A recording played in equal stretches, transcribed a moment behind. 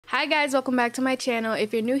Hi guys, welcome back to my channel.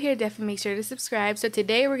 If you're new here, definitely make sure to subscribe. So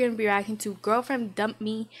today we're going to be reacting to Girlfriend Dumped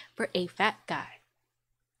Me for a Fat Guy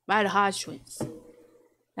by the Hodge Twins.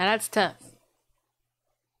 Now that's tough.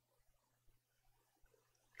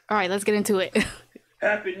 Alright, let's get into it.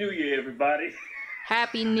 Happy New Year, everybody.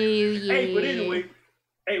 Happy New Year. Hey, but anyway,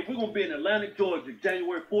 we're going to be in Atlanta, Georgia,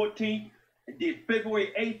 January 14th. And then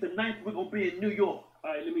February 8th and 9th, we're going to be in New York.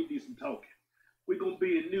 All right, let me do some talking. We're going to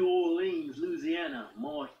be in New Orleans, Louisiana,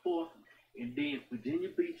 March 4th. And then Virginia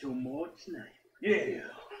Beach on March 9th. Yeah.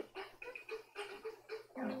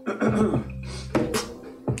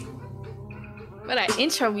 What that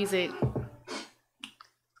intro music.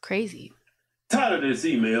 Crazy. Tired of this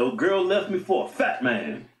email. Girl left me for a fat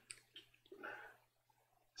man.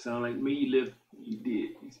 Sound like me, you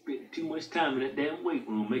did. You spent too much time in that damn weight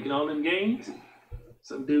room making all them gains.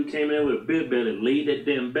 Some dude came in with a big belly, laid that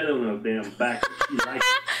damn belly on her damn back. Like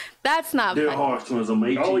That's not They're funny. Hodge Twins. I'm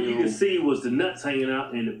 18. All you could see was the nuts hanging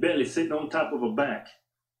out and the belly sitting on top of her back.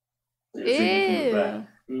 Ew.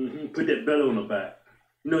 Put that belly on her back.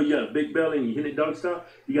 You know you got a big belly and you hit it dog style?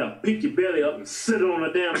 You got to pick your belly up and sit it on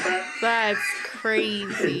her damn back. That's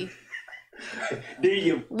crazy. Then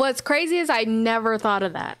you... What's crazy is I never thought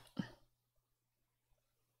of that.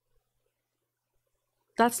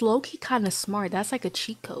 That's low-key kind of smart. That's like a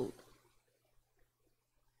cheat code.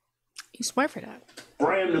 You smart for that.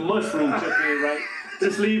 Ram the mushroom tip in, right?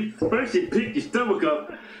 Just leave, first you pick your stomach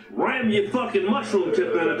up, ram your fucking mushroom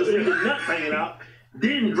tip in and just leave the nuts hanging out,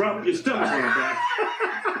 then drop your stomach on the back.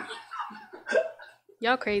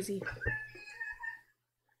 Y'all crazy.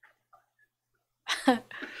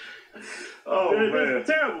 Oh, man. That's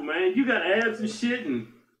terrible, man. You got abs and shit and...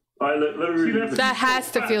 All right, let me read That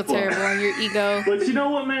has to feel terrible on your ego. But you know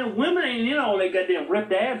what, man? Women ain't in all that goddamn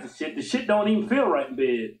ripped abs and shit. The shit don't even feel right in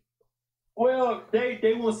bed. Well,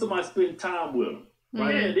 they want somebody to spend time with them.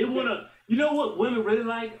 Right? Yeah, they want to... You know what women really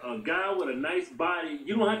like? A guy with a nice body.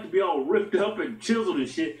 You don't have to be all ripped up and chiseled and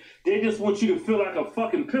shit. They just want you to feel like a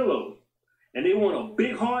fucking pillow. And they want a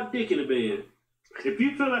big, hard dick in the bed. If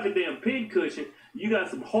you feel like a damn pin cushion, you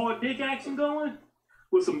got some hard dick action going?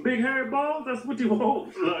 With some big hairy balls, that's what you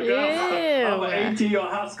want. Look, I'm an 18-year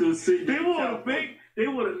high school senior. They want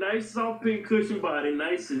a nice soft pink cushion body,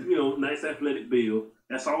 nice and nice athletic build.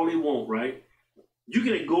 That's all they want, right? You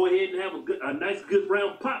can go ahead and have a nice good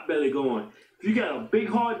round pot belly going. If you got a big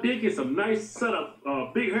hard dick and some nice set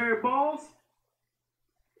of big hairy balls,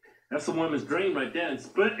 that's a woman's dream right there. And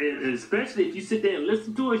especially if you sit there and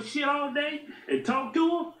listen to her shit all day and talk to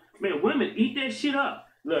her, man, women eat that shit up.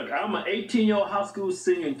 Look, I'm an 18-year-old high school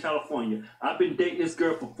senior in California. I've been dating this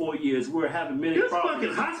girl for 4 years. We're having many problems.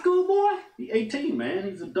 This fucking high school boy? He's 18, man.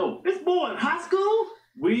 He's a dope. This boy in high school?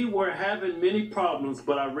 We were having many problems,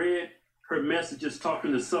 but I read her messages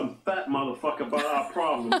talking to some fat motherfucker about our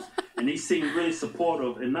problems, and he seemed really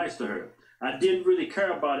supportive and nice to her. I didn't really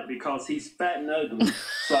care about it because he's fat and ugly,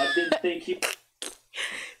 so I didn't think he...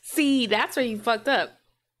 See, that's where you fucked up.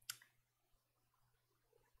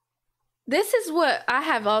 This is what I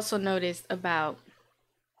have also noticed about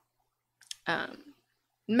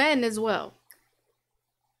men as well.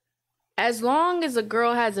 As long as a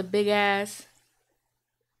girl has a big ass,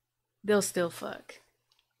 they'll still fuck.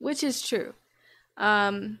 Which is true.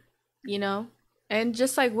 And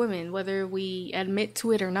just like women, whether we admit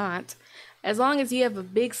to it or not, as long as you have a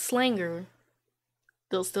big slinger,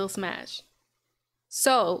 they'll still smash.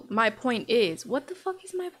 So, my point is, what the fuck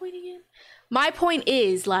is my point again? My point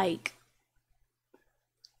is, like,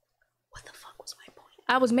 what the fuck was my point?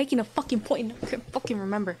 I was making a fucking point and I couldn't fucking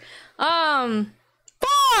remember. Fuck!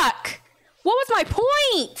 What was my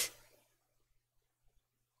point?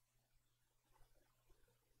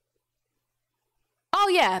 Oh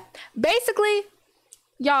yeah, basically,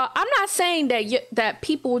 y'all, I'm not saying that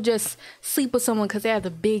people just sleep with someone because they have a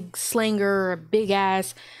big slinger or a big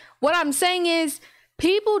ass. What I'm saying is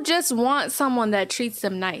people just want someone that treats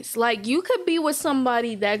them nice. Like, you could be with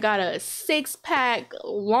somebody that got a 6-pack,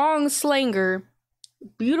 long slinger,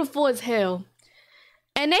 beautiful as hell,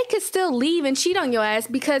 and they could still leave and cheat on your ass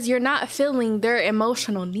because you're not filling their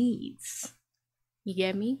emotional needs. You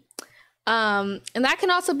get me? And that can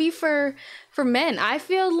also be for men. I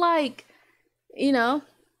feel like, men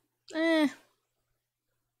are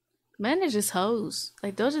just hoes.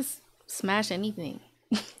 Like, they'll just smash anything.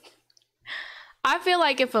 I feel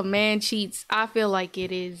like if a man cheats, I feel like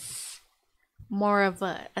it is more of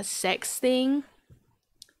a sex thing.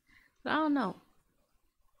 But I don't know.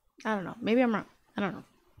 Maybe I'm wrong. I don't know.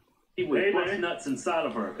 He was busting nuts inside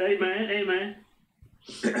of her. Hey, man.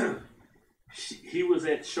 He was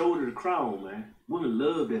at shoulder to crown, man. Women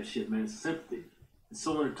love that shit, man. Sympathy. And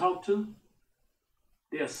someone to talk to.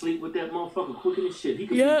 they'll sleep with that motherfucker quicker than shit. He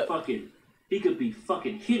could be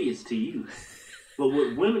fucking hideous to you. But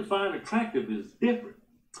what women find attractive is different.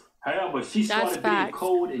 However, she started being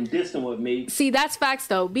cold and distant with me. See, that's facts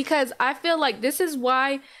though, because I feel like this is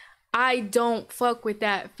why I don't fuck with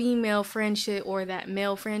that female friendship or that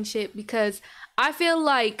male friendship, because I feel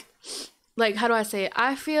like how do I say it?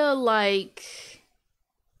 I feel like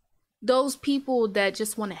those people that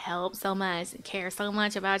just want to help so much and care so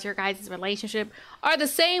much about your guys' relationship are the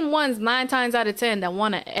same ones 9 times out of 10 that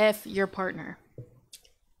want to F your partner.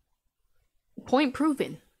 Point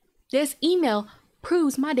proven. This email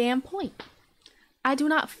proves my damn point. I do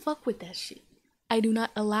not fuck with that shit. I do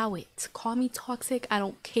not allow it. Call me toxic. I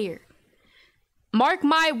don't care. Mark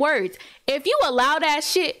my words. If you allow that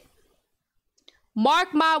shit,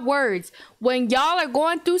 mark my words. When y'all are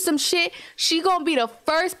going through some shit, she gonna be the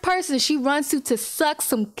first person she runs to suck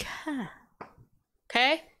some cock.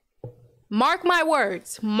 Okay? Mark my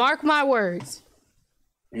words. Mark my words.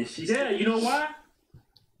 And she said, you know why?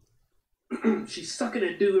 She's sucking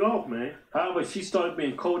that dude off, man. However, she started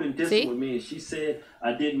being cold and distant with me, and she said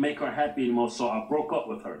I didn't make her happy anymore, so I broke up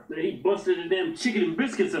with her. Then he busted the damn chicken and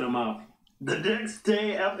biscuits in her mouth. The next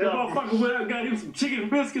day after that motherfucker went out and got him some chicken and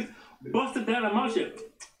biscuits, busted down her mouth shit.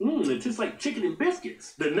 It tastes like chicken and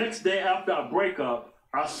biscuits. The next day after our breakup,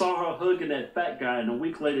 I saw her hugging that fat guy, and a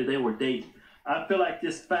week later they were dating. I feel like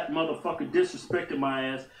this fat motherfucker disrespected my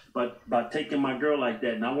ass by taking my girl like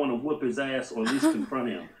that, and I want to whip his ass or at least confront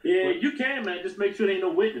him. Yeah, you can, man. Just make sure there ain't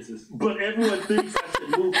no witnesses. But everyone thinks I should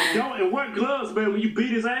move on. Don't, and wear gloves, man. When you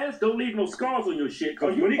beat his ass, don't leave no scars on your shit.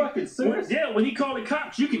 Are you fucking serious? When he called the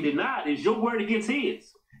cops, you can deny it. It's your word against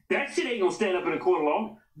his. That shit ain't gonna stand up in a court of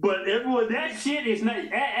law. But that shit is not,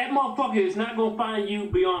 that motherfucker is not gonna find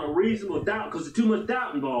you beyond a reasonable doubt because there's too much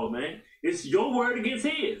doubt involved, man. It's your word against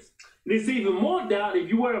his. And it's even more doubt if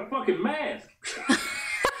you wear a fucking mask.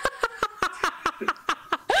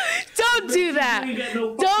 Don't do that.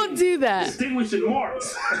 No don't do that. Distinguishing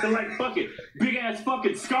marks. They're like fucking big ass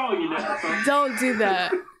fucking skull you know. Don't do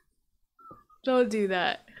that. Don't do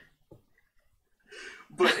that.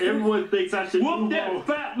 But everyone thinks I should whoop that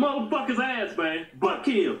fat motherfucker's ass, man. But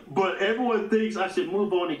kill. But everyone thinks I should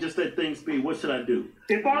move on and just let things be. What should I do?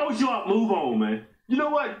 If I was you, I'd move on, man. You know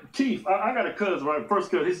what, Keith? I got a cousin, right?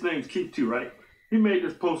 First cousin, his name's Keith too, right? He made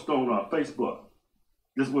this post on Facebook.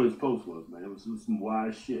 This is what his post was, man. It was some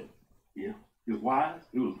wise shit. Yeah. It was wise?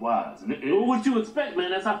 It was wise. And what you expect,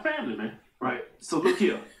 man? That's our family, man. Right. So look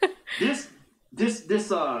here. This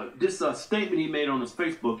statement he made on his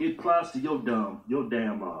Facebook, it applies to your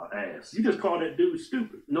damn ass. You just called that dude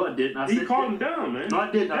stupid. No, I didn't. He called him dumb, man. No,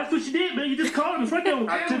 I didn't. That's what you did, man. You just called him. It's right there on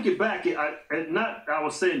camera. I took it back. I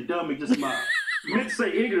was saying dumb. It just meant to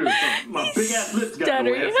say ignorant or something. My big ass lips got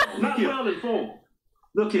no ass on. Not well informed.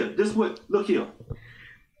 Look here. Look here.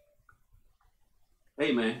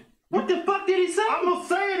 Hey, man. What the fuck did he say? I'm gonna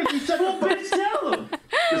say it if you shut up, bitch. Tell him.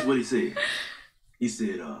 This is what he said. He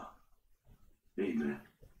said, hey, man.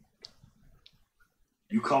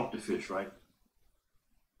 You caught the fish, right?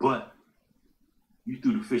 But you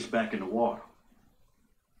threw the fish back in the water.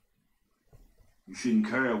 You shouldn't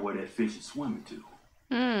care where that fish is swimming to.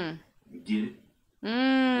 You get it?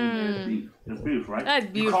 That's beautiful, right? That's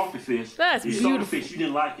beautiful. You caught the fish. That's beautiful. You saw the fish. You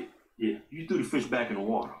didn't like it. Yeah. You threw the fish back in the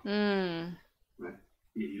water. Right?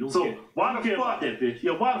 Yeah, you don't care. Why the fuck about that fish?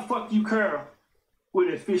 Yeah, why the fuck you care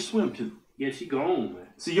where that fish swim to? Yeah, she gone, man.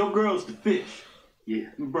 See, your girl's the fish. Yeah.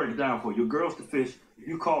 Let me break it down for you. Your girl's the fish. If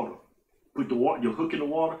you caught her, put your hook in the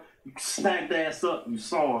water, you snagged the ass up, you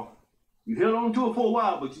saw her. You held on to her for a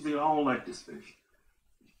while, but you said, I don't like this fish.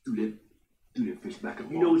 You threw that fish back in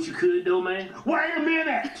the water. You know what you could do, man? Wait a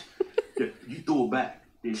minute! You threw her back.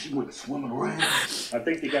 Then she went swimming around. I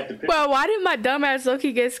think they got the picture. Well, why did my dumbass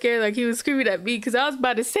Loki get scared like he was screaming at me? Because I was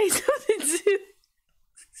about to say something too.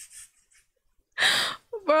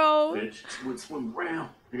 Bro. Bitch, she went swimming around.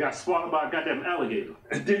 You got swallowed by a goddamn alligator.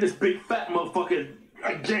 And then this big fat motherfucker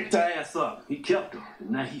jacked her ass up. He kept her.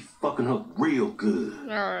 And now he fucking her real good.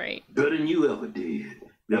 Alright. Better than you ever did.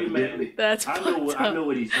 Evidently. That's I know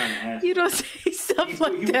what he's trying to ask. You don't say stuff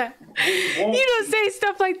like that. You don't say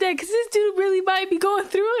stuff like that because this dude really might be going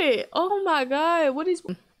through it. Oh my god, what is?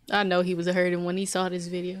 I know he was hurting when he saw this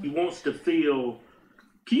video. He wants to feel.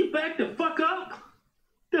 Can you back the fuck up?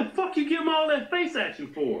 The fuck you give him all that face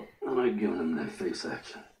action for? I'm not giving him that face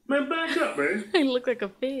action. Man, back up, man. He look like a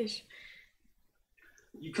fish.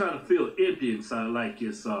 You kind of feel empty inside, like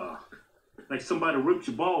it's like somebody ripped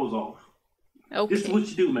your balls off. Okay. This is what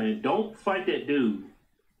you do, man. Don't fight that dude.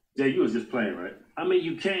 Yeah, you was just playing, right? I mean,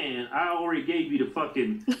 you can. I already gave you the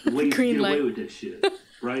fucking way to get away with that shit,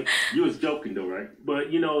 right? You was joking though, right?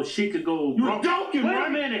 But you know, shit could go. You was joking, Wait a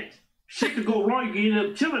minute. Shit could go wrong. You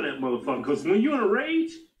end up killing that motherfucker. Because when you're in a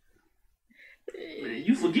rage, man,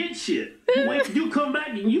 you forget shit. You wait till you come back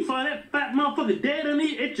and you find that fat motherfucker dead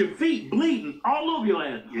at your feet, bleeding all over your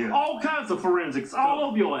ass. Yeah. All kinds of forensics all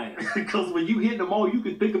over your ass. Because when you hit them, all you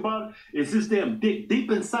can think about is this damn dick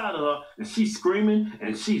deep inside of her, and she's screaming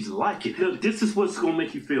and she's liking it. Look, this is what's gonna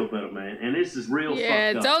make you feel better, man. And this is real fucked up.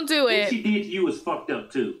 Yeah, don't do it. What she did to you was fucked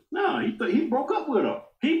up too. No, he broke up with her.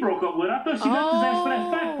 He broke up with her. I thought she left his ass for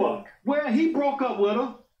that fat fuck. Well, he broke up with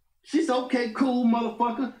her. She's okay, cool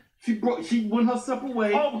motherfucker. She went her separate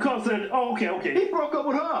way. Oh, because of okay. He broke up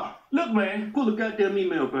with her. Look, man, pull the goddamn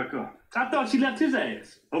email back up. I thought she left his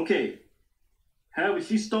ass. Okay. However,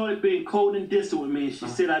 she started being cold and distant with me, and she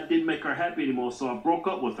said I didn't make her happy anymore, so I broke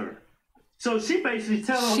up with her. So she basically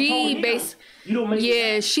told him, you don't make me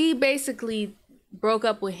happy. She basically broke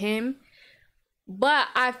up with him. But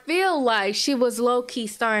I feel like she was low-key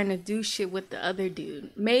starting to do shit with the other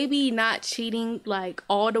dude. Maybe not cheating like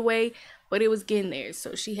all the way, but it was getting there.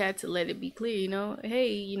 So she had to let it be clear, you know,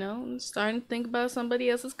 hey, you know, I'm starting to think about somebody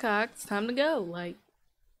else's cock. It's time to go. Like,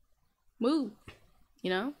 move. You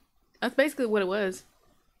know? That's basically what it was.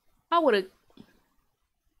 I would have...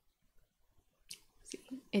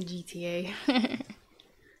 in GTA.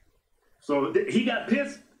 So he got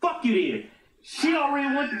pissed? Fuck you then. She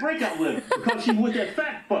already went to break up with him because she was that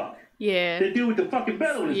fat fuck. Yeah. That dude with the fucking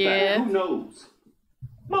belly on his back. Who knows?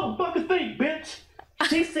 Motherfucker think, bitch.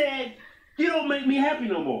 She said, you don't make me happy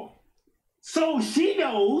no more. So she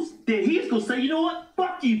knows that he's gonna say, you know what?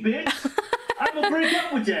 Fuck you, bitch. I'm gonna break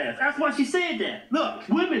up with your ass. That's why she said that. Look,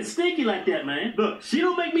 women stinky like that, man. Look, she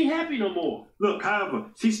don't make me happy no more. Look, however,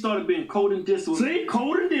 she started being cold and distant. See?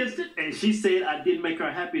 Cold and distant. And she said I didn't make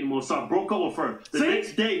her happy anymore, so I broke up with her. The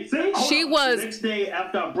next day, the next day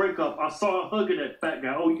after I break up, I saw her hugging that fat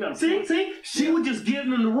guy. Oh, you gotta see? She was just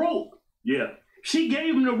giving him the rope. Yeah. She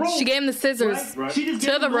gave him the rope. She gave him the scissors. Right? She just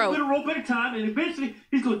gave him a little bit of rope at a time, and eventually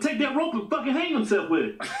he's gonna take that rope and fucking hang himself with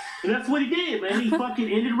it. And that's what he did, man. He fucking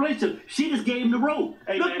ended the relationship. She just gave him the rope.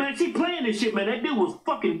 Hey, look, man, she playing this shit, man. That dude was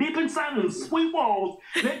fucking deep inside of the sweet walls.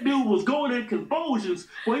 That dude was going in convulsions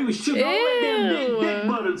while he was shooting all that damn dick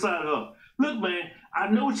butt inside of her. Look, man, I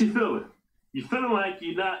know what you're feeling. You're feeling like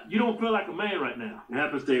you don't feel like a man right now. It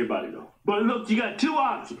happens to everybody, though. But look, you got two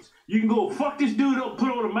options. You can go fuck this dude up, put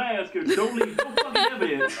on a mask, and don't leave no fucking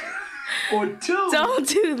evidence. Or two, don't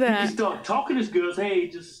do that. You can start talking to this girl. Hey,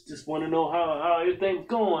 just want to know how everything's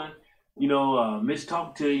going. You know, miss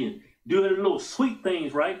talking to you, and do her little sweet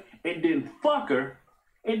things, right? And then fuck her,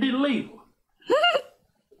 and then leave her.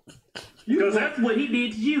 Because that's what he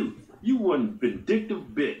did to you. You one vindictive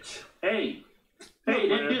bitch. Hey,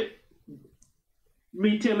 that dude.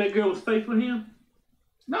 Me tell that girl was faithful to him?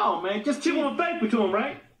 No, man, just she wasn't faithful to him,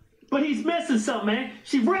 right? But he's missing something, man.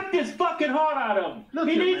 She ripped his fucking heart out of him. Look,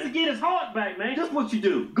 he needs to get his heart back, man. That's what you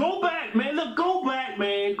do. Go back, man. Look, go back,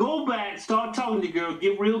 man. Go back. Start talking to the girl.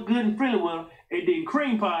 Get real good and friendly with her. And then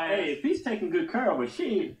cream pie. Hey, if he's taking good care of her,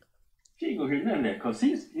 she ain't gonna hear none of that. Because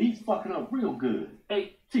he's fucking up real good.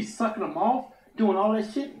 Hey, she's sucking him off. Doing all that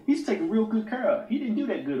shit, he's taking real good care of her. He didn't do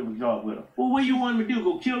that good of a job with her. Well, what you want him to do?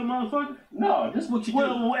 Go kill the motherfucker? No, this is what you do.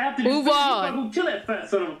 Well, after this, move on. Go kill that fat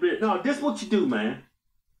son of a bitch. No, this is what you do, man.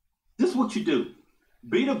 This is what you do.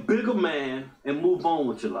 Be the bigger man and move on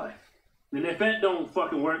with your life. And if that don't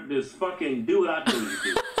fucking work, just fucking do what I told you to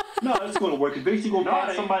do. No, it's gonna work. Eventually you're gonna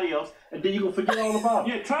find somebody else, and then you're gonna forget all about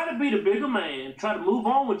it. Yeah, try to be the bigger man. Try to move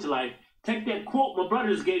on with your life. Take that quote my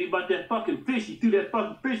brother just gave you about that fucking fish. He threw that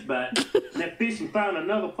fucking fish back. And that fish and found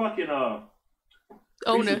another fucking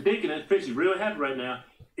owner. Dick, and that fish is real happy right now.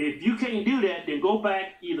 If you can't do that, then go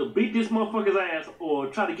back, either beat this motherfucker's ass or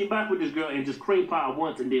try to get back with this girl and just cream pie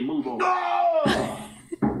once and then move on. Oh!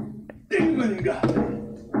 Demon God.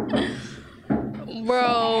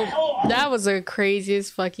 Bro, that was the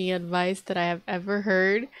craziest fucking advice that I have ever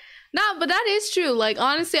heard. No, but that is true. Like,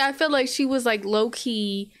 honestly, I feel like she was, like,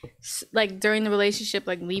 low-key, like, during the relationship,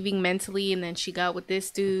 like, leaving mentally, and then she got with this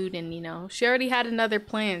dude, and, you know, she already had another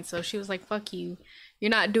plan, so she was like, fuck you. You're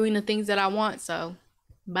not doing the things that I want, so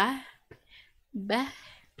bye. Bye.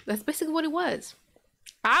 That's basically what it was.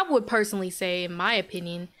 I would personally say, in my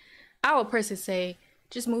opinion,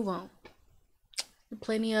 just move on.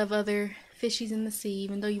 Plenty of other fishies in the sea,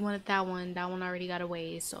 even though you wanted that one already got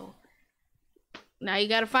away, so... Now you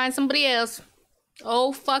gotta find somebody else.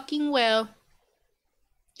 Oh, fucking well.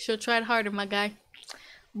 She'll try it harder, my guy.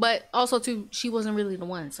 But also, too, she wasn't really the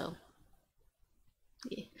one, so.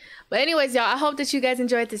 Yeah. But anyways, y'all, I hope that you guys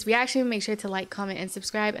enjoyed this reaction. Make sure to like, comment, and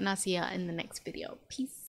subscribe, and I'll see y'all in the next video. Peace.